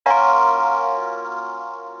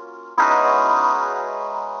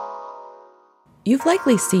You've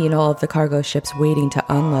likely seen all of the cargo ships waiting to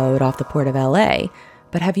unload off the port of LA,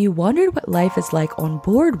 but have you wondered what life is like on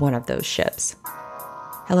board one of those ships?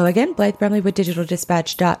 Hello again, Blythe Brumley with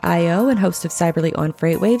DigitalDispatch.io and host of Cyberly on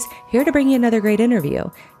FreightWaves, here to bring you another great interview,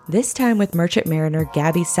 this time with merchant mariner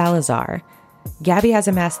Gabby Salazar. Gabby has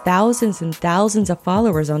amassed thousands and thousands of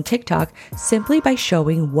followers on TikTok simply by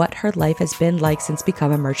showing what her life has been like since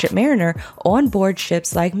becoming a merchant mariner on board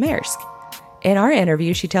ships like Maersk. In our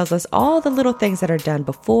interview, she tells us all the little things that are done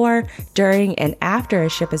before, during, and after a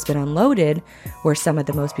ship has been unloaded, were some of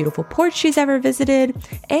the most beautiful ports she's ever visited,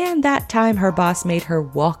 and that time her boss made her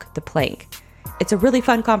walk the plank. It's a really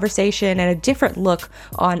fun conversation and a different look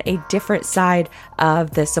on a different side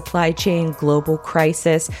of the supply chain global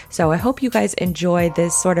crisis. So I hope you guys enjoy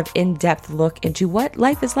this sort of in-depth look into what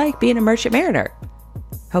life is like being a merchant mariner.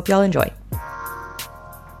 Hope y'all enjoy.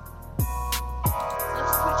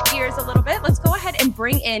 A little bit. Let's go ahead and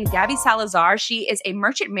bring in Gabby Salazar. She is a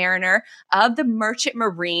merchant mariner of the Merchant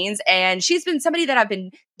Marines, and she's been somebody that I've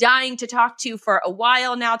been dying to talk to for a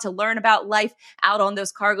while now to learn about life out on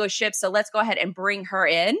those cargo ships. So let's go ahead and bring her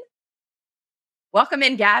in. Welcome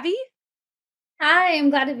in, Gabby. Hi, I'm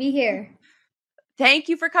glad to be here. Thank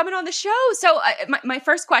you for coming on the show. So my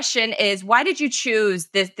first question is, why did you choose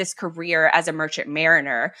this career as a merchant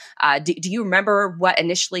mariner? Do you remember what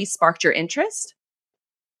initially sparked your interest?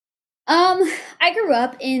 I grew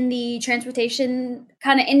up in the transportation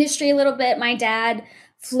kind of industry a little bit. My dad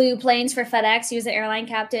flew planes for FedEx. He was an airline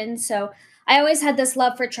captain. So I always had this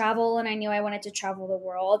love for travel, and I knew I wanted to travel the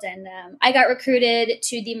world. And I got recruited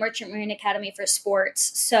to the Merchant Marine Academy for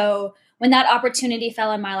sports. So when that opportunity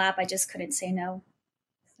fell in my lap, I just couldn't say no.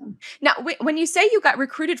 Now, when you say you got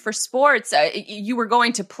recruited for sports, you were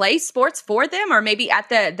going to play sports for them, or maybe at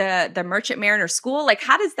the Merchant Mariner School? Like,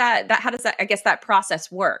 how does that I guess that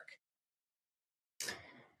process work?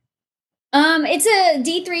 It's a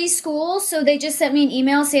D3 school, so they just sent me an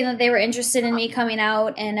email saying that they were interested in me coming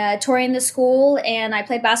out and touring the school, and I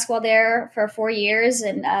played basketball there for 4 years,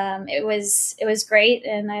 and it was great,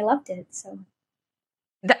 and I loved it. So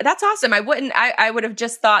that's awesome. I would have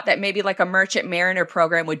just thought that maybe like a merchant mariner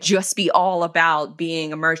program would just be all about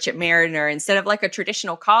being a merchant mariner instead of like a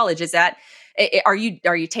traditional college. Is that are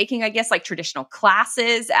you taking, I guess, like traditional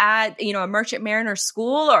classes at, a merchant mariner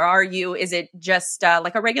school, or is it just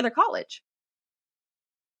like a regular college?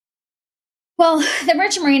 Well, the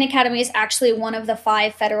Merchant Marine Academy is actually one of the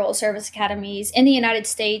 5 federal service academies in the United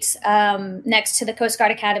States, next to the Coast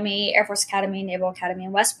Guard Academy, Air Force Academy, Naval Academy,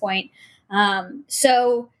 and West Point.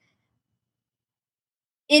 So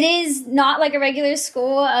it is not like a regular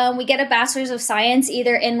school. We get a bachelor's of science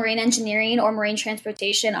either in marine engineering or marine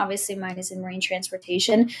transportation. Obviously, mine is in marine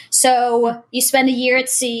transportation. So you spend a year at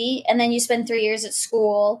sea, and then you spend 3 years at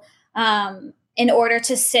school in order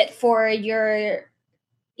to sit for your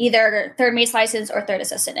either third mate's license or third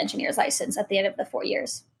assistant engineer's license at the end of the 4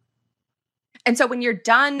 years. And so when you're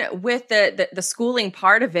done with the schooling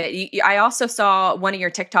part of it, I also saw one of your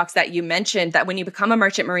TikToks that you mentioned that when you become a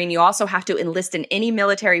merchant marine, you also have to enlist in any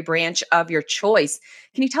military branch of your choice.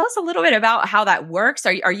 Can you tell us a little bit about how that works?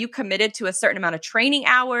 Are you committed to a certain amount of training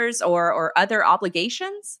hours or other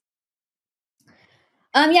obligations?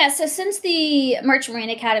 So since the Merchant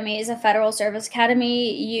Marine Academy is a federal service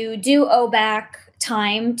academy, you do owe back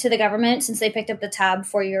time to the government since they picked up the tab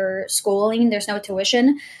for your schooling. There's no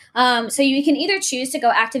tuition. So you can either choose to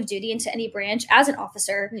go active duty into any branch as an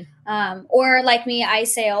officer, or like me, I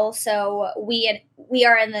sail. So we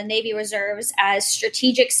are in the Navy Reserves as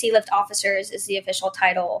Strategic Sea Lift Officers is the official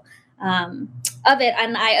title of it.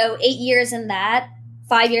 And I owe 8 years in that,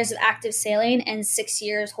 5 years of active sailing, and 6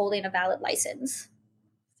 years holding a valid license.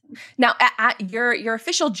 Now, your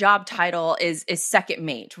official job title is second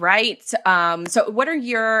mate, right? So what are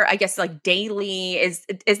your, I guess, like daily, is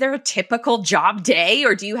there a typical job day,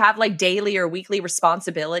 or do you have like daily or weekly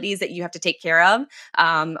responsibilities that you have to take care of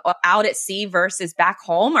out at sea versus back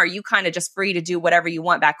home? Or are you kind of just free to do whatever you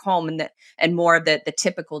want back home, and more of the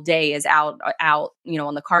typical day is out,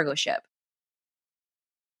 on the cargo ship?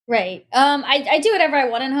 Right. I do whatever I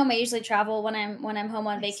want at home. I usually travel when I'm home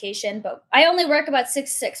on vacation, but I only work about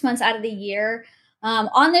six months out of the year.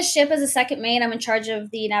 On this ship as a second mate, I'm in charge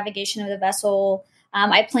of the navigation of the vessel.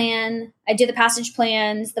 I do the passage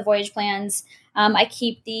plans, the voyage plans. I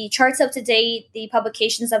keep the charts up to date, the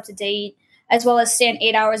publications up to date, as well as stand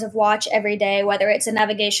 8 hours of watch every day, whether it's a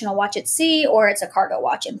navigational watch at sea or it's a cargo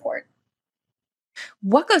watch in port.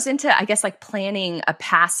 What goes into, I guess, like planning a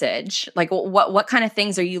passage? Like what kind of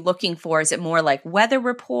things are you looking for? Is it more like weather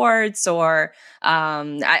reports or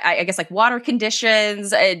I guess like water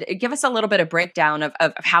conditions? Give us a little bit of breakdown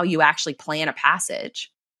of how you actually plan a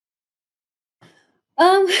passage.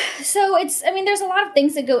 Um, so there's a lot of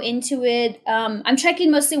things that go into it. I'm checking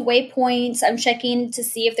mostly waypoints. I'm checking to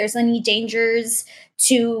see if there's any dangers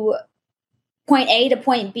to point A to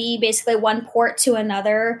point B, basically one port to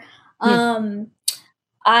another. Hmm. Um,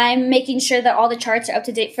 I'm making sure that all the charts are up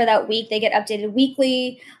to date for that week. They get updated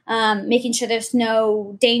weekly, making sure there's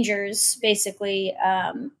no dangers, basically,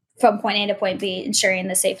 from point A to point B, ensuring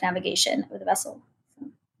the safe navigation of the vessel.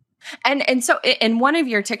 And so in one of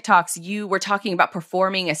your TikToks, you were talking about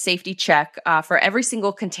performing a safety check for every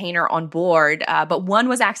single container on board, but one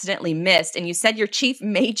was accidentally missed. And you said your chief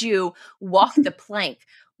made you walk the plank.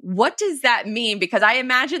 What does that mean? Because I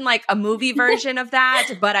imagine like a movie version of that,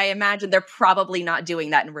 but I imagine they're probably not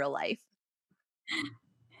doing that in real life.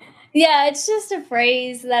 Yeah, it's just a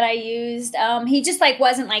phrase that I used. He just like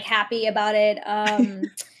wasn't like happy about it.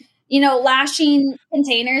 Lashing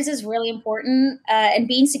containers is really important, and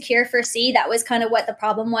being secure for sea. That was kind of what the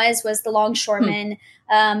problem was the Hmm. longshoremen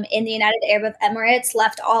in the United Arab Emirates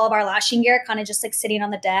left all of our lashing gear kind of just like sitting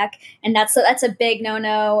on the deck, and that's a big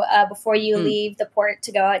no before you Hmm. leave the port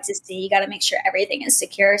to go out to sea. You got to make sure everything is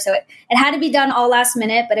secure. So it had to be done all last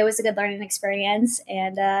minute, but it was a good learning experience,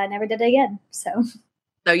 and I never did it again. So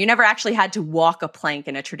So you never actually had to walk a plank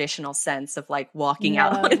in a traditional sense of like walking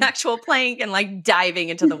out on an no. actual plank and like diving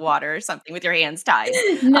into the water or something with your hands tied.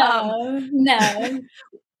 Um, No.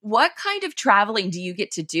 what kind of traveling do you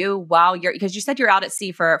get to do while you're, because you said you're out at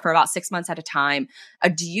sea for about 6 months at a time.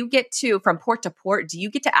 Do you get to, from port to port, do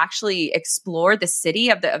you get to actually explore the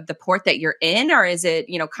city of the port that you're in? Or is it,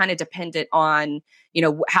 kind of dependent on,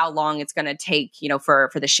 how long it's going to take,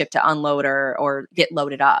 for the ship to unload or get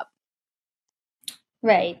loaded up?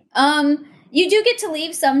 Right. You do get to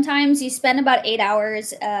leave sometimes. You spend about 8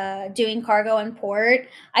 hours doing cargo in port.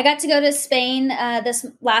 I got to go to Spain this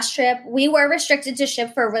last trip. We were restricted to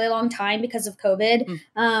ship for a really long time because of COVID. So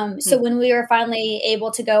Mm-hmm. when we were finally able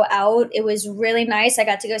to go out, it was really nice. I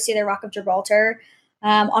got to go see the Rock of Gibraltar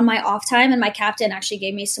on my off time, and my captain actually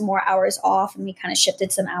gave me some more hours off, and we kind of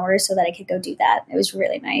shifted some hours so that I could go do that. It was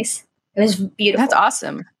really nice. It was That's beautiful.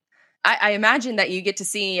 awesome. I imagine that you get to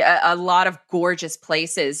see a lot of gorgeous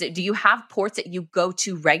places. Do you have ports that you go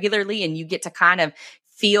to regularly and you get to kind of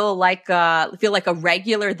feel like a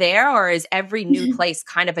regular there, or is every new place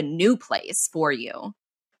kind of a new place for you?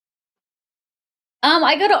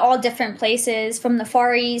 I go to all different places from the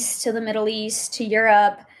Far East to the Middle East to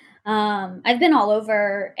Europe. I've been all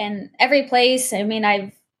over and every place.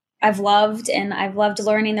 I've loved, and I've loved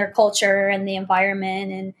learning their culture and the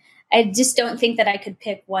environment. And I just don't think that I could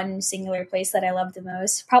pick one singular place that I love the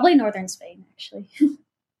most. Probably northern Spain, actually.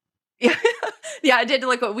 Yeah, yeah, I did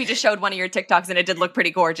look. We just showed one of your TikToks, and it did look pretty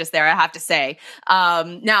gorgeous there, I have to say.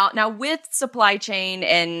 Now with supply chain,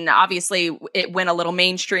 and obviously it went a little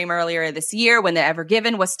mainstream earlier this year when the Ever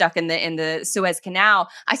Given was stuck in the Suez Canal.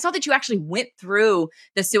 I saw that you actually went through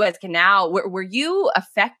the Suez Canal. Were you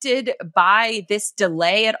affected by this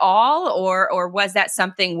delay at all, or was that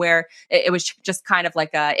something where it was just kind of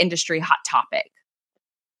like a industry hot topic?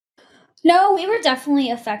 No, we were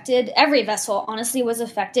definitely affected. Every vessel, honestly, was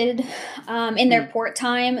affected in their Hmm. port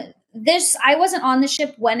time. I wasn't on the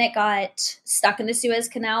ship when it got stuck in the Suez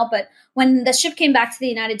Canal, but when the ship came back to the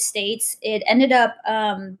United States, it ended up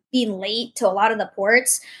being late to a lot of the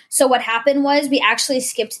ports. So what happened was we actually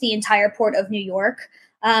skipped the entire port of New York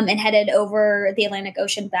and headed over the Atlantic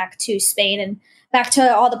Ocean back to Spain and back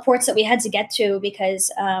to all the ports that we had to get to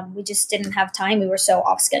because we just didn't have time. We were so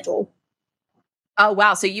off schedule. Oh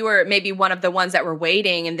wow! So you were maybe one of the ones that were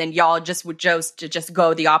waiting, and then y'all just would just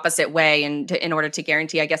go the opposite way, and in order to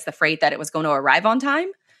guarantee, I guess, the freight that it was going to arrive on time.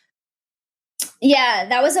 Yeah,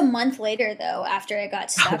 that was a month later though after it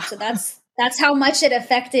got Oh stuck. So wow! that's how much it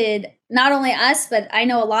affected not only us, but I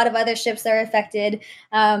know a lot of other ships that are affected.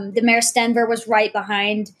 The Maersk Denver was right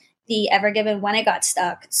behind the Ever Given when it got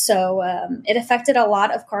stuck. So it affected a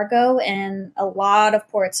lot of cargo and a lot of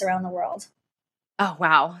ports around the world. Oh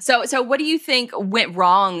wow! So what do you think went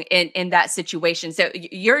wrong in that situation? So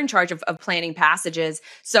you're in charge of planning passages.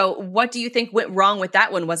 So what do you think went wrong with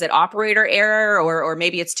that one? Was it operator error, or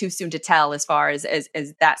maybe it's too soon to tell as far as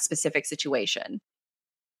that specific situation?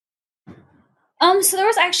 So there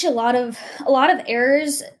was actually a lot of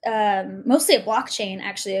errors, mostly a blockchain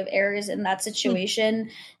actually of errors in that Hmm.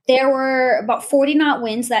 situation. There were about 40 knot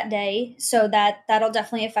winds that day, so that'll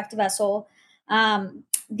definitely affect the vessel.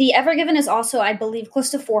 The Ever Given is also, I believe, close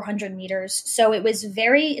to 400 meters, so it's a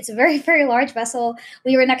very very large vessel.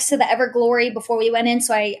 We were next to the Ever Glory before we went in,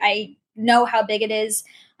 so I know how big it is.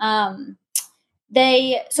 Um,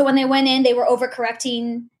 when they went in, they were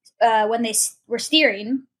overcorrecting when they were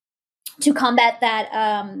steering to combat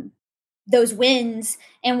those winds.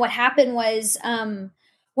 And what happened was,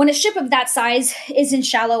 when a ship of that size is in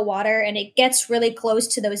shallow water and it gets really close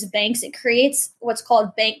to those banks, it creates what's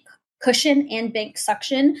called bank cushion and bank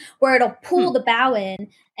suction, where it'll pull the bow in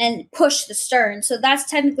and push the stern. So that's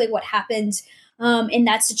technically what happens in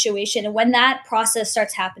that situation. And when that process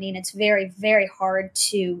starts happening, it's very, very hard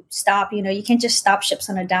to stop. You can't just stop ships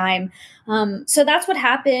on a dime. So that's what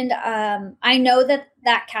happened. I know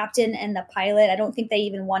that captain and the pilot, I don't think they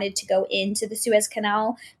even wanted to go into the Suez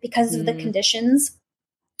Canal because of the conditions.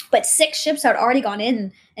 But 6 ships had already gone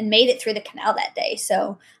in and made it through the canal that day.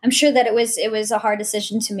 So I'm sure that it was a hard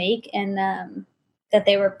decision to make, and that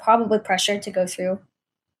they were probably pressured to go through.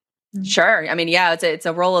 Sure. I mean, yeah, it's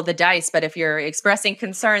a roll of the dice, but if you're expressing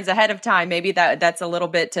concerns ahead of time, maybe that's a little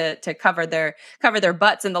bit to cover their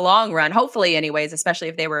butts in the long run, hopefully anyways, especially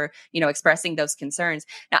if they were, expressing those concerns.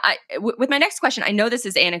 Now, with my next question, I know this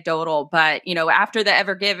is anecdotal, but, after the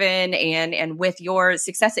Ever Given and with your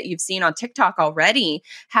success that you've seen on TikTok already,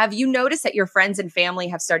 have you noticed that your friends and family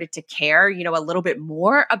have started to care, a little bit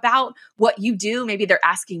more about what you do? Maybe they're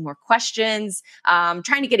asking more questions,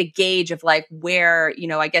 trying to get a gauge of like where,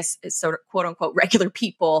 I guess, sort of quote unquote regular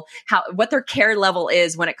people, what their care level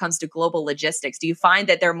is when it comes to global logistics. Do you find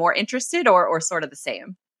that they're more interested or sort of the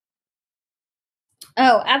same?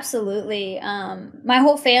 Oh, absolutely. My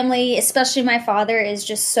whole family, especially my father, is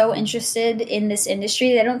just so interested in this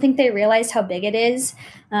industry. I don't think they realize how big it is.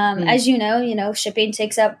 As you know, shipping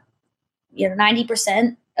takes up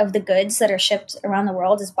 90% of the goods that are shipped around the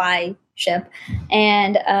world is by ship,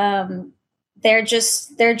 and they're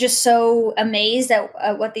just so amazed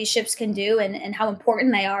at what these ships can do and how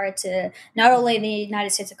important they are to not only the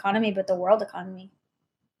United States economy but the world economy.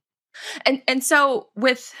 And so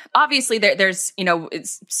with obviously there's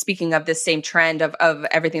speaking of this same trend of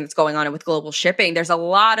everything that's going on with global shipping, there's a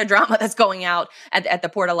lot of drama that's going out at the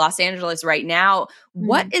Port of Los Angeles right now.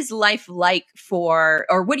 What is life like or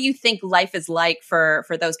what do you think life is like for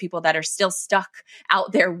those people that are still stuck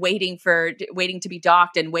out there waiting to be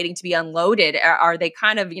docked and waiting to be unloaded? Are they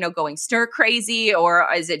kind of going stir crazy, or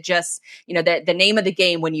is it just the name of the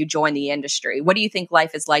game when you join the industry? What do you think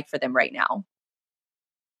life is like for them right now?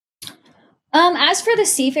 As for the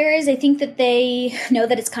seafarers, I think that they know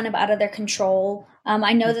that it's kind of out of their control.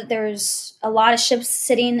 I know that there's a lot of ships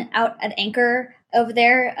sitting out at anchor over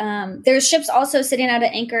there. There's ships also sitting out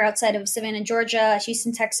at anchor outside of Savannah, Georgia,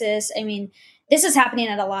 Houston, Texas. I mean, this is happening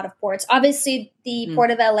at a lot of ports. Obviously, the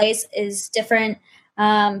Port of LA is different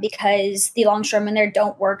because the longshoremen there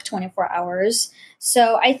don't work 24 hours.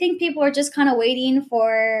 So I think people are just kind of waiting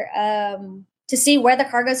for to see where the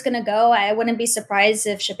cargo is going to go. I wouldn't be surprised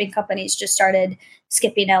if shipping companies just started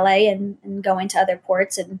skipping LA and going to other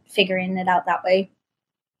ports and figuring it out that way.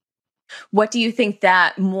 What do you think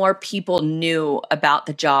that more people knew about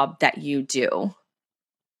the job that you do?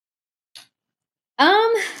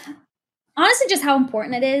 Honestly, just how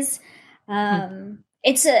important it is.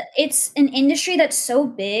 It's an industry that's so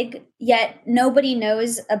big, yet nobody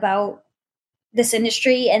knows about this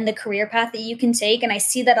industry and the career path that you can take. And I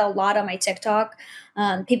see that a lot on my TikTok.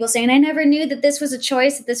 People saying, I never knew that this was a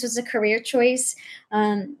choice, that this was a career choice.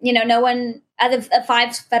 No one out of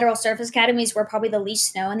 5 federal service academies, we're probably the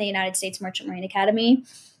least known, the United States Merchant Marine Academy.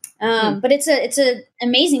 But it's an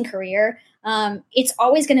amazing career. It's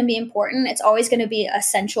always going to be important. It's always going to be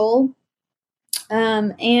essential.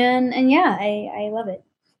 And yeah, I love it.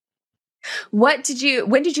 When did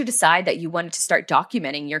you decide that you wanted to start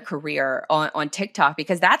documenting your career on TikTok?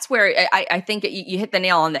 Because that's where I think you hit the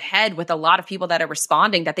nail on the head with a lot of people that are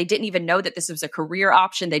responding, that they didn't even know that this was a career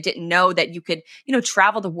option. They didn't know that you could,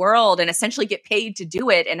 travel the world and essentially get paid to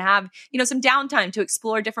do it and have, some downtime to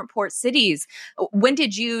explore different port cities. When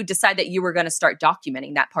did you decide that you were going to start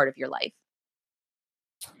documenting that part of your life?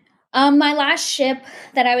 My last ship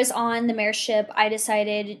that I was on, the Mare ship, I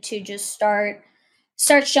decided to just start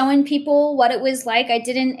showing people what it was like. I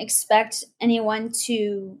didn't expect anyone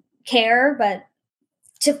to care, but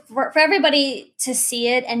for everybody to see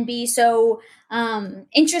it and be so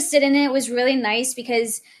interested in it was really nice,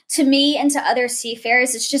 because to me and to other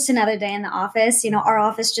seafarers, it's just another day in the office. Our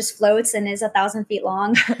office just floats and is 1,000 feet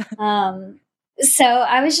long. So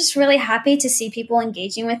I was just really happy to see people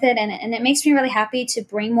engaging with it. And it makes me really happy to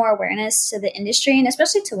bring more awareness to the industry, and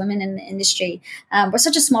especially to women in the industry. We're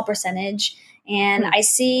such a small percentage, and I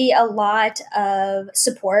see a lot of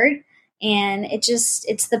support, and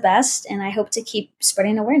it's the best. And I hope to keep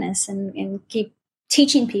spreading awareness and keep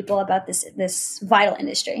teaching people about this vital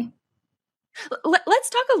industry. Let's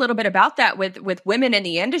talk a little bit about that with women in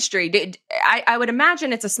the industry. I would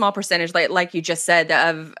imagine it's a small percentage, like you just said,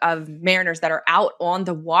 of mariners that are out on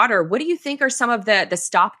the water. What do you think are some of the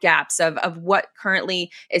stopgaps of what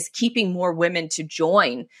currently is keeping more women to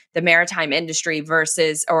join the maritime industry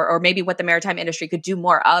versus, or maybe what the maritime industry could do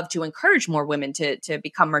more of to encourage more women to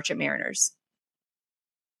become merchant mariners?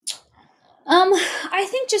 I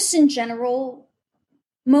think just in general,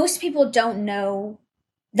 most people don't know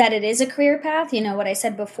that it is a career path. You know, what I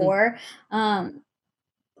said before,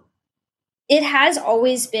 it has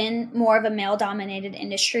always been more of a male dominated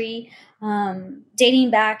industry, dating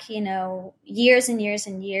back, years and years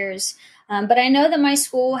and years. But I know that my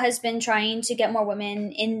school has been trying to get more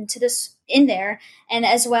women in there, and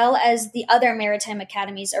as well as the other maritime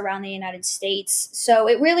academies around the United States. So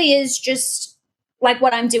it really is just like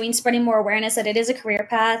what I'm doing, spreading more awareness that it is a career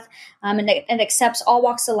path, and it accepts all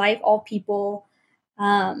walks of life, all people.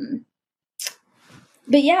 But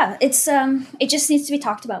yeah, it just needs to be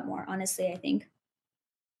talked about more, honestly, I think.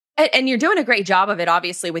 And you're doing a great job of it,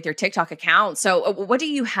 obviously, with your TikTok account. So what do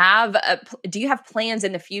you have? Do you have plans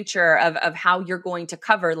in the future of how you're going to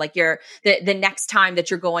cover like the next time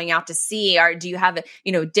that you're going out to sea? Or do you have,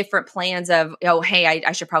 different plans of, hey,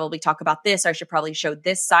 I should probably talk about this. Or I should probably show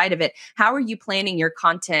this side of it. How are you planning your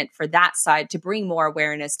content for that side to bring more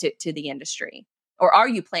awareness to the industry? Or are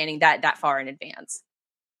you planning that far in advance?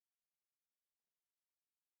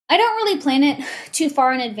 I don't really plan it too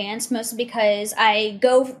far in advance, mostly because I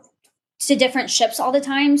go to different ships all the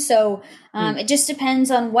time. So it just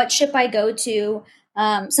depends on what ship I go to.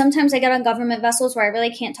 Sometimes I get on government vessels where I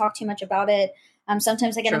really can't talk too much about it.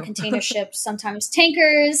 Sometimes I get on container ships, sometimes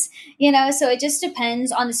tankers, so it just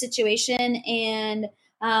depends on the situation. And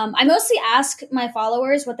I mostly ask my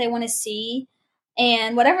followers what they want to see.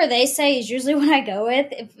 And whatever they say is usually what I go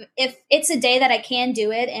with. If it's a day that I can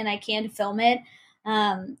do it and I can film it,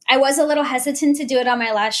 I was a little hesitant to do it on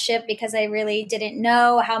my last ship because I really didn't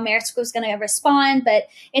know how Maersk was going to respond, but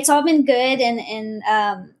it's all been good. And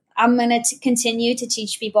I'm going to continue to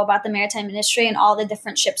teach people about the maritime industry and all the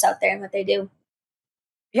different ships out there and what they do.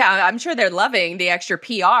 Yeah, I'm sure they're loving the extra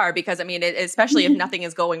PR because, especially if nothing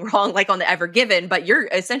is going wrong, like on the Ever Given, but you're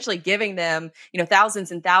essentially giving them,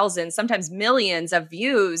 thousands and thousands, sometimes millions of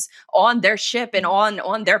views on their ship and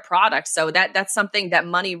on their products. So that's something that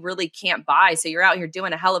money really can't buy. So you're out here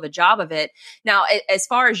doing a hell of a job of it. Now, as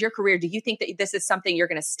far as your career, do you think that this is something you're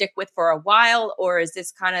going to stick with for a while, or is this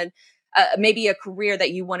kind of maybe a career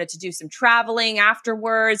that you wanted to do some traveling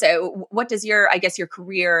afterwards? What does your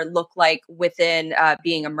career look like within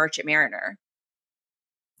being a merchant mariner?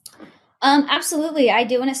 Absolutely. I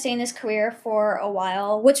do want to stay in this career for a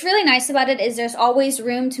while. What's really nice about it is there's always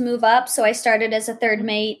room to move up. So I started as a third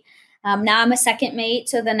mate. Now I'm a second mate.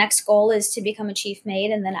 So the next goal is to become a chief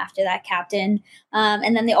mate. And then after that, captain.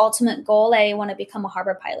 And then the ultimate goal, I want to become a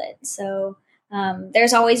harbor pilot. So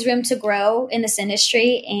there's always room to grow in this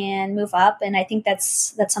industry and move up. And I think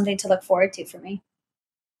that's something to look forward to for me.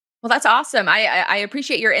 Well, that's awesome. I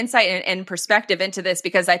appreciate your insight and perspective into this,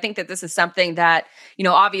 because I think that this is something that,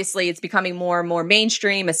 obviously it's becoming more and more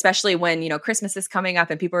mainstream, especially when, Christmas is coming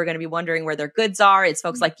up and people are going to be wondering where their goods are. It's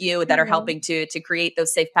folks like you that are helping to create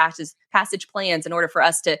those safe passage plans in order for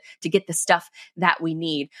us to get the stuff that we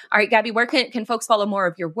need. All right, Gabby, where can folks follow more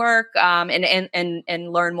of your work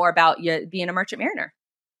and learn more about you being a merchant mariner?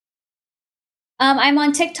 I'm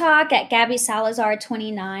on TikTok at Gabby Salazar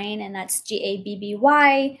 29, and that's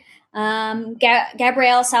GABBY.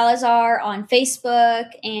 Gabrielle Salazar on Facebook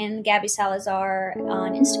and Gabby Salazar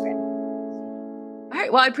on Instagram. All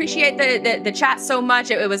right. Well, I appreciate the chat so much.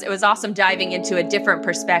 It was awesome diving into a different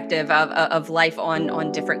perspective of life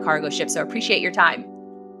on different cargo ships. So I appreciate your time.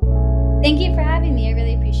 Thank you for having me. I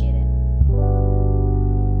really appreciate it.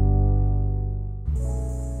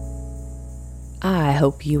 I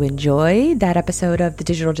hope you enjoyed that episode of the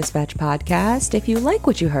Digital Dispatch podcast. If you like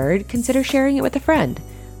what you heard, consider sharing it with a friend.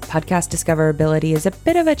 Podcast discoverability is a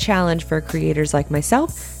bit of a challenge for creators like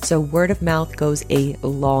myself, so word of mouth goes a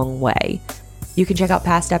long way. You can check out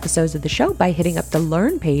past episodes of the show by hitting up the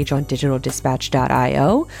Learn page on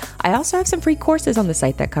digitaldispatch.io. I also have some free courses on the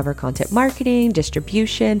site that cover content marketing,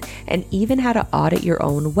 distribution, and even how to audit your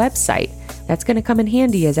own website. That's going to come in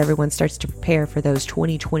handy as everyone starts to prepare for those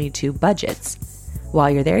 2022 budgets. While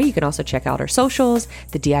you're there, you can also check out our socials,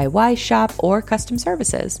 the DIY shop, or custom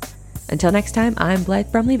services. Until next time, I'm Blythe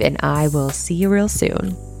Brumleve, and I will see you real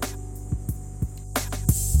soon.